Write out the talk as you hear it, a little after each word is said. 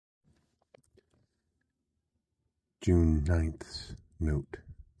June 9th note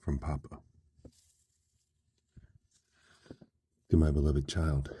from Papa. To my beloved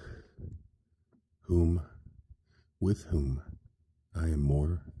child, with whom I am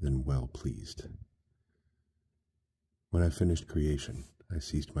more than well pleased. When I finished creation, I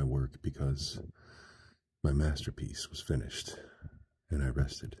ceased my work because my masterpiece was finished, and I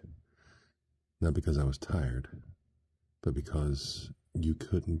rested. Not because I was tired, but because you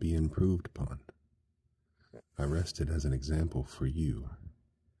couldn't be improved upon. I rested as an example for you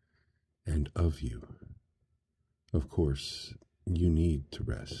and of you. Of course, you need to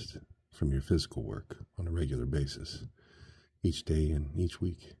rest from your physical work on a regular basis, each day and each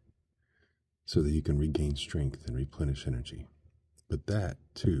week, so that you can regain strength and replenish energy. But that,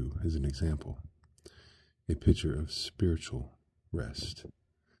 too, is an example, a picture of spiritual rest,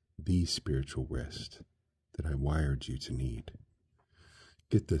 the spiritual rest that I wired you to need.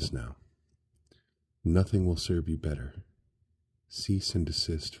 Get this now. Nothing will serve you better. Cease and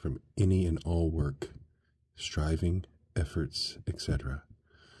desist from any and all work, striving, efforts, etc.,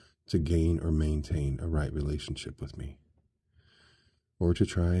 to gain or maintain a right relationship with me, or to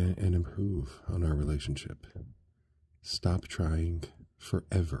try and improve on our relationship. Stop trying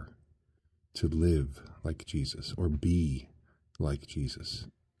forever to live like Jesus or be like Jesus.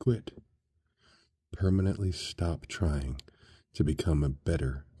 Quit. Permanently stop trying to become a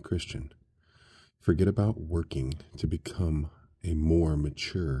better Christian. Forget about working to become a more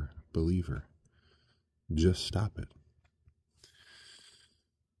mature believer. Just stop it.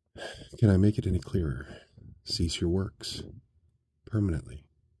 Can I make it any clearer? Cease your works permanently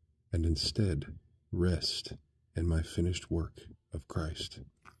and instead rest in my finished work of Christ.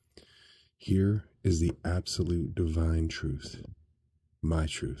 Here is the absolute divine truth, my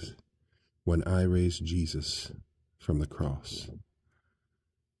truth. When I raised Jesus from the cross,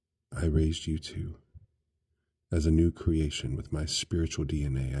 I raised you too. As a new creation with my spiritual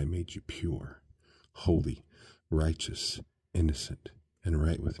DNA, I made you pure, holy, righteous, innocent, and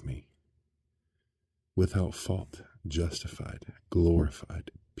right with me. Without fault, justified,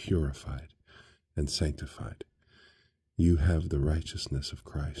 glorified, purified, and sanctified. You have the righteousness of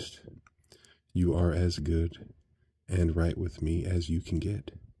Christ. You are as good and right with me as you can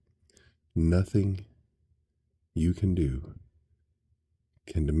get. Nothing you can do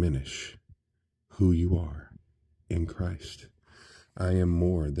can diminish who you are in Christ. I am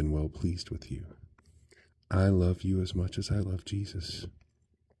more than well pleased with you. I love you as much as I love Jesus.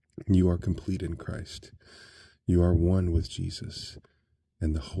 You are complete in Christ. You are one with Jesus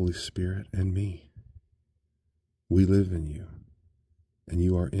and the Holy Spirit and me. We live in you, and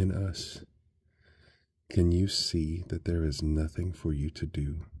you are in us. Can you see that there is nothing for you to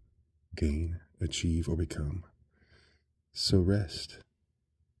do, gain, achieve, or become? So rest,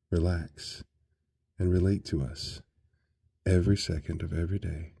 relax, and relate to us. Every second of every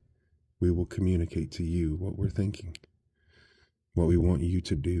day, we will communicate to you what we're thinking, what we want you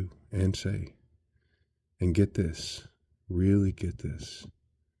to do and say. And get this, really get this,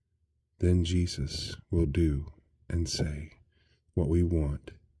 then Jesus will do and say what we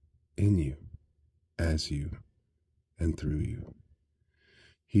want in you, as you, and through you.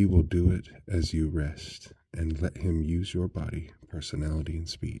 He will do it as you rest and let him use your body, personality, and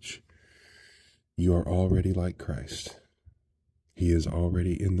speech. You are already like Christ. He is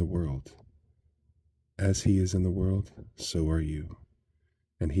already in the world. As he is in the world, so are you.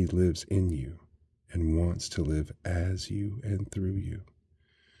 And he lives in you and wants to live as you and through you.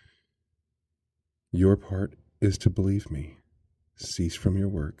 Your part is to believe me. Cease from your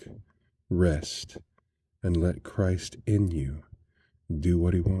work, rest, and let Christ in you do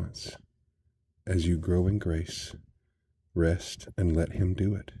what he wants. As you grow in grace, rest and let him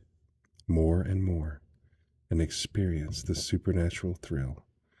do it more and more, and experience the supernatural thrill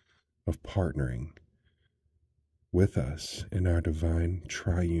of partnering with us in our divine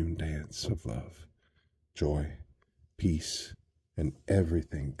triune dance of love, joy, peace, and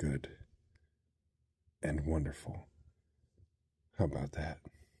everything good and wonderful. How about that?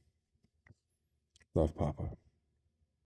 Love, Papa.